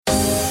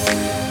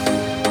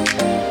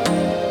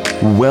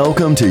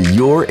Welcome to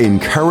your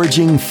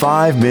encouraging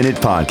 5-minute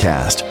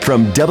podcast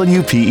from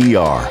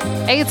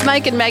WPER. Hey, it's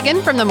Mike and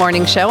Megan from The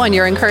Morning Show on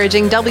your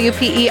encouraging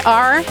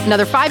WPER.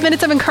 Another 5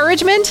 minutes of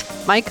encouragement.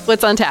 Mike,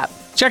 what's on tap?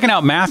 Checking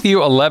out Matthew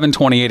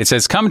 11:28. It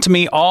says, "Come to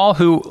me, all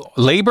who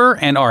labor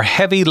and are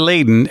heavy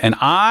laden, and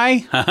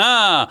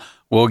I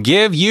will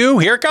give you,"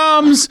 here it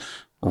comes,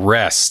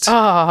 rest.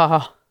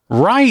 Oh.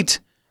 Right.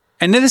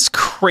 And in this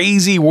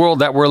crazy world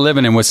that we're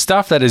living in with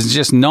stuff that is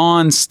just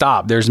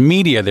nonstop. There's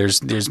media,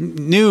 there's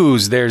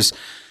news, there's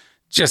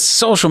just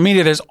social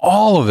media, there's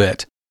all of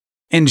it.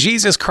 In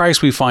Jesus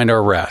Christ, we find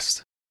our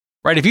rest.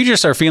 Right? If you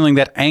just are feeling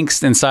that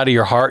angst inside of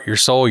your heart, your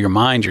soul, your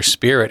mind, your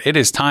spirit, it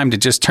is time to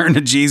just turn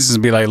to Jesus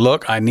and be like,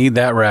 look, I need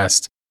that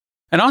rest.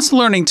 And also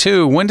learning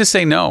too, when to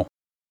say no,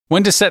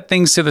 when to set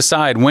things to the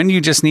side, when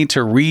you just need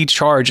to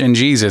recharge in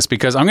Jesus,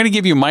 because I'm going to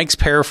give you Mike's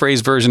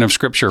paraphrase version of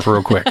scripture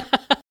real quick.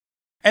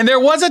 And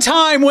there was a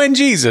time when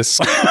Jesus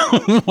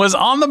was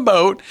on the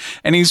boat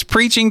and he's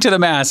preaching to the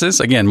masses.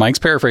 Again, Mike's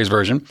paraphrase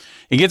version.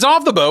 He gets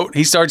off the boat.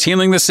 He starts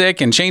healing the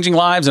sick and changing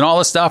lives and all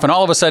this stuff. And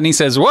all of a sudden he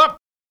says, whoop,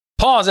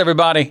 pause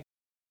everybody.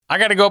 I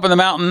got to go up in the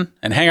mountain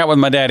and hang out with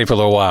my daddy for a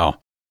little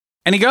while.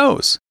 And he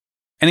goes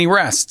and he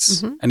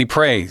rests and he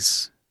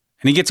prays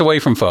and he gets away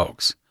from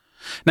folks.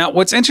 Now,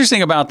 what's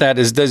interesting about that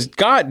is does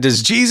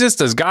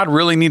God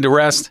really need to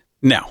rest?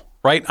 No.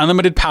 Right?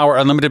 Unlimited power,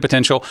 unlimited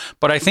potential.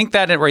 But I think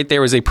that right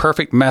there is a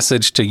perfect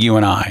message to you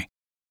and I.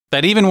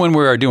 That even when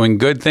we are doing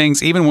good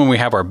things, even when we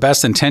have our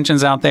best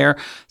intentions out there,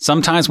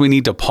 sometimes we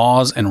need to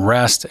pause and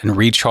rest and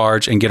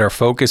recharge and get our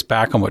focus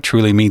back on what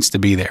truly means to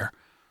be there.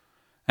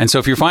 And so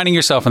if you're finding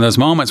yourself in those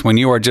moments when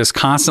you are just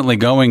constantly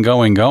going,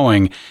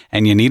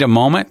 and you need a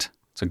moment,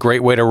 it's a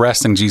great way to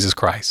rest in Jesus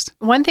Christ.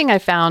 One thing I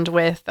found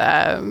with,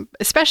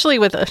 especially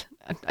with,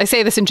 I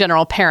say this in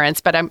general,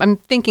 parents, but I'm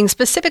thinking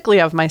specifically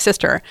of my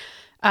sister.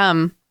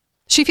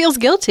 She feels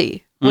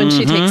guilty when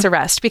she takes a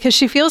rest because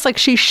she feels like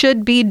she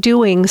should be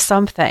doing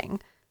something.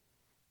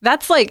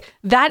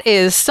 That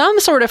is some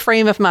sort of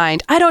frame of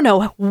mind. I don't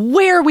know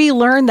where we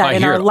learn that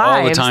in our lives. I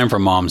hear it all the time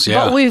from moms,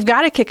 yeah. But we've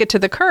got to kick it to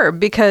the curb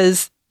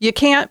because you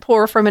can't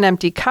pour from an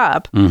empty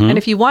cup. And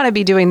if you want to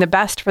be doing the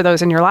best for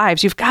those in your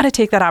lives, you've got to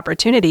take that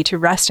opportunity to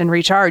rest and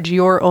recharge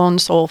your own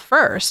soul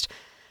first.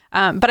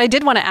 But I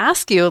did want to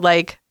ask you,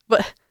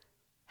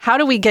 how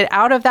do we get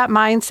out of that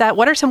mindset?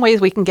 What are some ways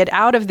we can get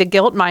out of the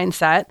guilt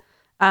mindset?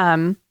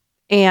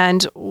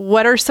 And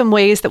what are some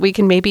ways that we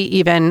can maybe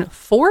even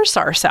force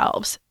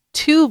ourselves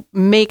to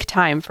make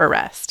time for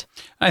rest?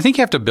 I think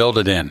you have to build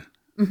it in,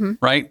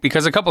 right?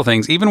 Because a couple of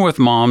things, even with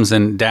moms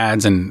and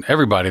dads and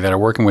everybody that are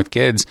working with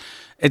kids,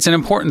 it's an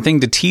important thing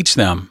to teach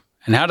them.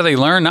 And how do they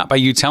learn? Not by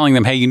you telling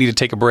them, hey, you need to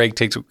take a break,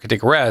 take a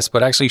rest,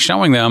 but actually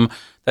showing them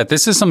that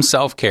this is some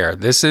self-care.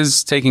 This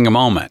is taking a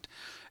moment.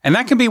 And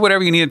that can be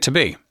whatever you need it to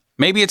be.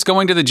 Maybe it's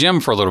going to the gym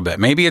for a little bit.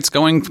 Maybe it's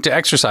going to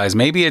exercise.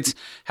 Maybe it's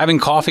having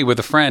coffee with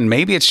a friend.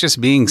 Maybe it's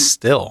just being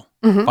still,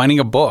 finding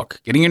a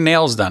book, getting your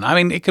nails done. I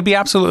mean, it could be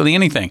absolutely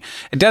anything.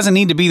 It doesn't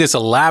need to be this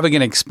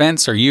elaborate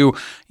expense or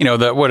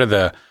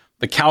the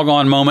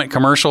Calgon moment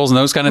commercials and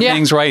those kind of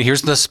things, right?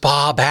 Here's the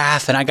spa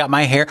bath and I got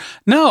my hair.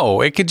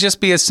 No, it could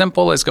just be as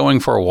simple as going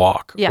for a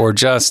walk or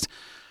just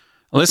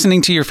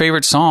listening to your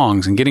favorite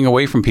songs and getting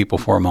away from people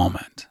for a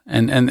moment.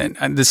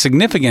 And the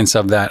significance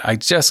of that, I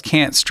just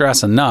can't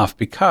stress enough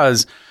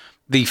because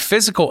the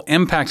physical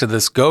impact of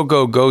this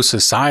go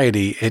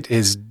society, it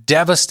is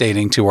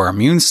devastating to our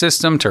immune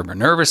system, to our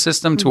nervous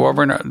system,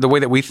 to the way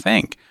that we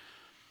think.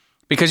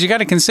 Because you got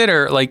to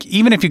consider,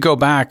 even if you go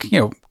back,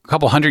 a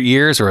couple 100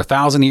 years or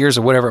 1,000 years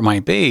or whatever it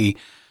might be,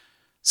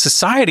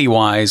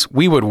 society-wise,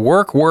 we would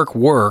work,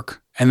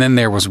 and then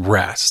there was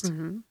rest.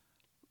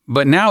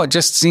 But now it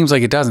just seems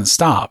like it doesn't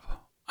stop.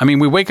 I mean,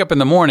 we wake up in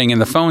the morning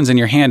and the phone's in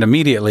your hand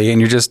immediately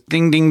and you're just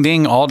ding, ding,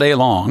 ding all day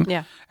long.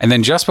 Yeah. And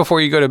then just before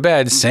you go to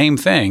bed, same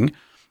thing.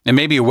 And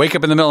maybe you wake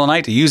up in the middle of the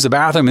night to use the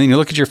bathroom and then you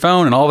look at your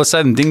phone and all of a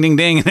sudden ding, ding,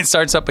 ding, and it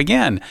starts up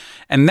again.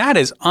 And that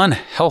is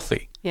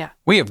unhealthy. Yeah.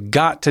 We have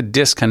got to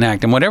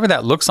disconnect. And whatever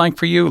that looks like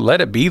for you, let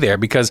it be there.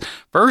 Because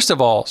first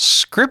of all,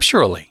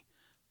 scripturally,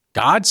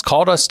 God's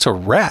called us to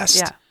rest.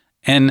 Yeah.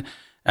 And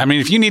I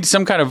mean, if you need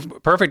some kind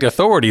of perfect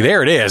authority,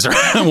 there it is.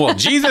 Well,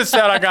 Jesus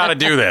said, I got to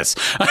do this.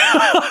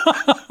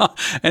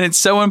 And it's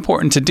so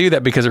important to do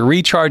that because it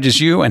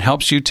recharges you and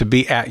helps you to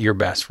be at your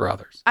best for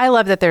others. I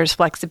love that there's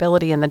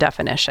flexibility in the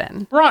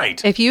definition.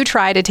 Right. If you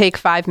try to take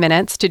 5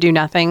 minutes to do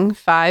nothing,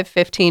 5,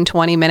 15,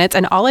 20 minutes,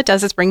 and all it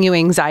does is bring you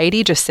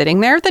anxiety just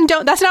sitting there, then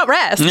that's not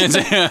rest.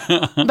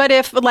 But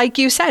if, like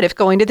you said, if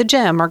going to the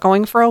gym or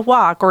going for a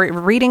walk or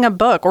reading a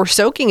book or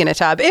soaking in a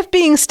tub, if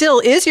being still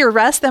is your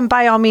rest, then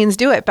by all means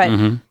do it. But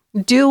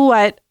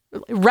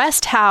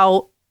rest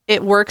how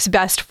it works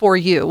best for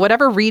you.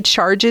 Whatever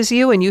recharges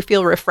you and you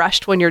feel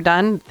refreshed when you're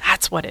done,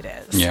 that's what it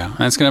is. Yeah,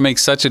 and it's going to make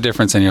such a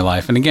difference in your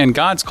life. And again,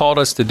 God's called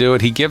us to do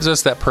it. He gives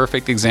us that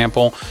perfect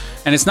example.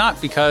 And it's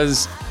not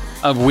because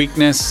of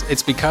weakness.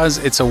 It's because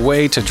it's a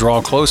way to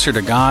draw closer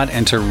to God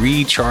and to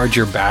recharge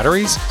your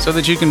batteries so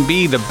that you can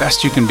be the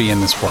best you can be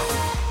in this world.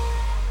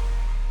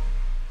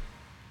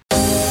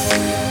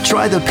 Try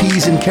try the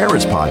Peas and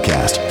Carrots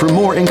podcast for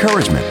more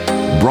encouragement.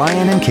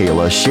 Brian and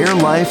Kayla share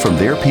life from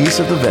their piece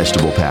of the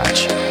vegetable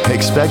patch.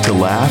 Expect to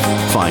laugh,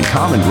 find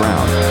common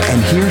ground,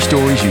 and hear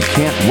stories you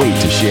can't wait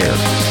to share.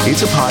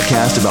 It's a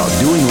podcast about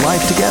doing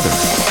life together,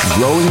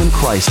 growing in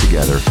Christ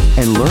together,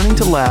 and learning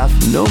to laugh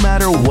no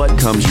matter what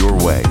comes your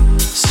way.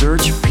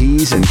 Search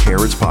Peas and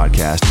Carrots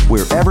podcast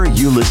wherever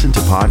you listen to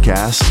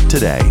podcasts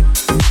today.